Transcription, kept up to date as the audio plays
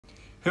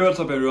Hey,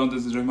 what's up everyone,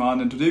 this is Rahman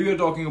and today we are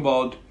talking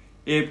about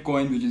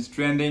apecoin, which is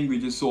trending,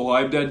 which is so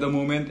hyped at the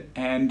moment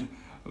and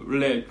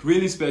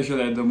really special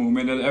at the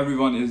moment, and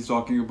everyone is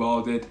talking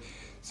about it.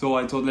 So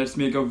I thought let's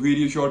make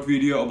a short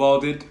video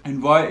about it.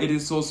 And why it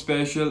is so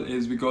special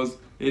is because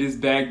it is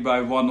backed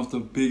by one of the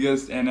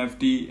biggest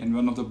NFT and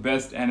one of the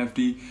best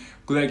NFT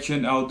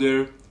collection out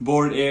there,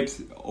 Bored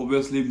Apes.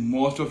 Obviously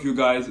most of you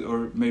guys,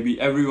 or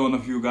maybe every one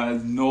of you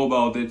guys, know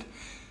about it.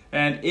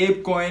 And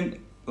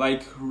apecoin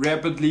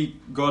rapidly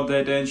got the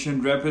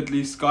attention,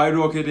 rapidly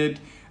skyrocketed,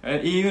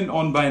 and even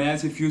on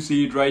Binance, if you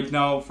see it right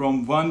now,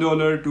 from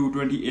 $1 to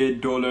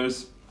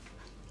 $28,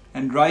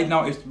 and right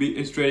now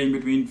it's trading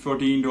between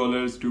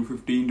 $14 to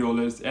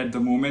 $15 at the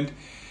moment.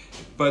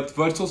 But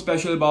what's so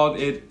special about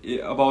it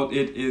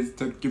is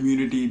the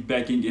community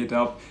backing it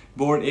up.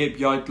 Bored Ape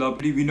Yacht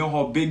Club, we know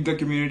how big the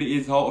community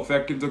is, how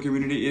effective the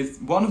community is,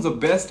 one of the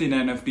best in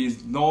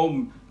NFTs.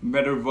 No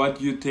matter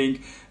what you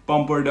think,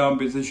 pump or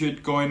dump, is a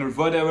shit coin or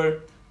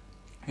whatever,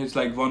 it's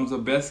like one of the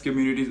best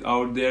communities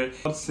out there.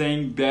 Not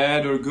saying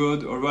bad or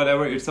good or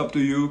whatever, it's up to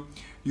you.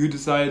 You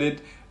decide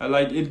it.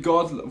 It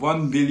got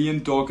 1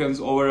 billion tokens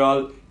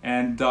overall,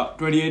 and the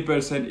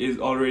 28% is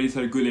already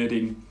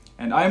circulating.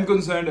 And I'm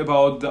concerned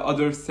about the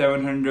other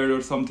 700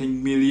 or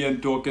something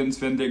million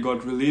tokens when they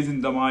got released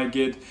in the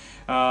market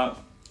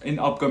in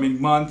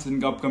upcoming months,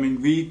 in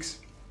upcoming weeks.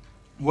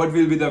 What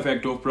will be the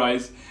effect of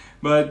price?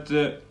 But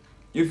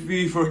if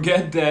we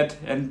forget that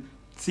and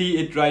see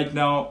it right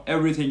now,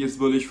 everything is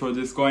bullish for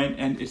this coin,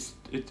 and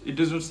it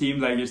doesn't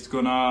seem like it's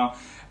gonna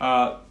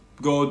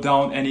go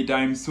down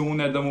anytime soon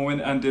at the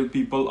moment until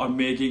people are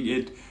making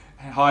it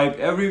hype.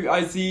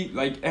 I see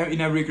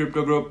in every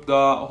crypto group, the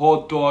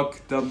hot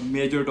talk, the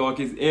major talk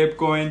is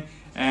apecoin,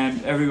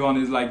 and everyone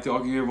is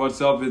talking, hey,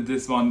 what's up with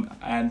this one,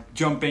 and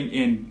jumping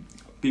in.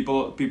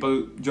 People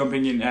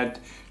jumping in at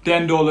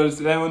 $10,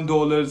 $11,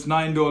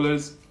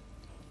 $9.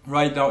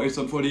 Right now it's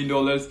on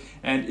 $14,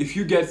 and if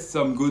you get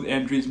some good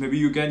entries, maybe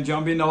you can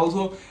jump in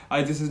also.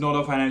 This is not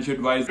a financial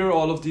advice.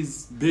 All of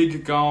these big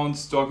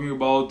accounts talking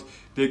about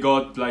they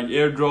got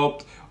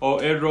airdrop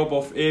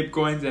of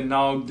apecoins, and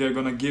now they're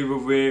gonna give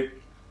away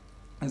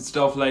and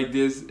stuff like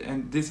this,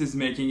 and this is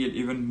making it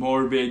even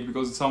more big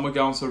because some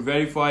accounts are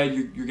verified.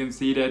 You can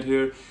see that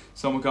here.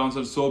 Some accounts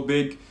are so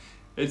big.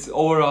 It's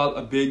overall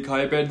a big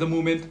hype at the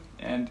moment,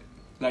 and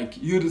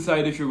you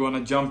decide if you're gonna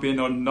jump in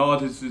or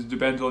not. It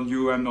depends on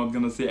you. I'm not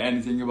gonna say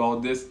anything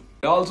about this.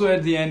 Also,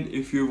 at the end,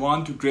 if you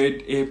want to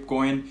trade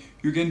apecoin,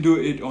 you can do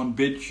it on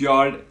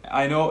BitYard.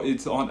 I know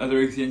it's on other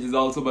exchanges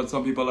also, but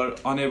some people are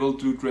unable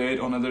to trade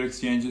on other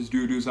exchanges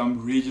due to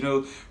some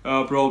regional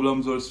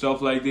problems or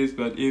stuff like this.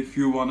 But if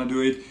you wanna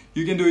do it,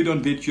 you can do it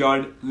on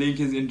BitYard. Link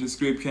is in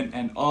description,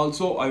 and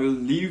also I will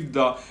leave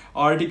the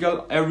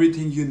article,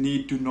 everything you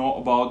need to know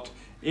about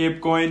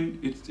apecoin.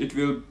 It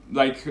will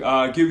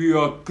give you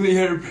a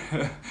clear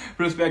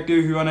perspective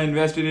if you want to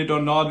invest in it or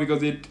not,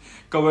 because it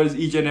covers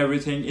each and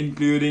everything,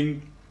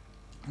 including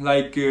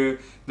the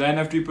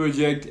NFT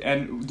project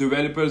and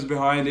developers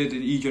behind it,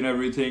 and each and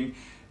everything.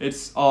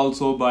 It's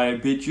also by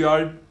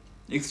BitYard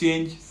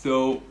exchange,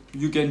 so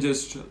you can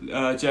just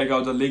check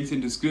out the links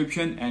in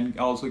description, and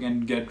also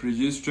can get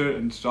registered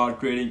and start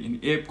trading in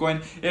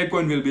apecoin.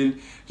 Apecoin will be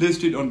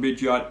listed on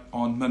BitYard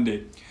on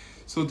Monday.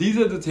 So these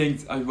are the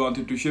things I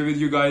wanted to share with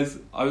you guys.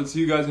 I will see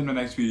you guys in the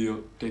next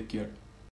video. Take care.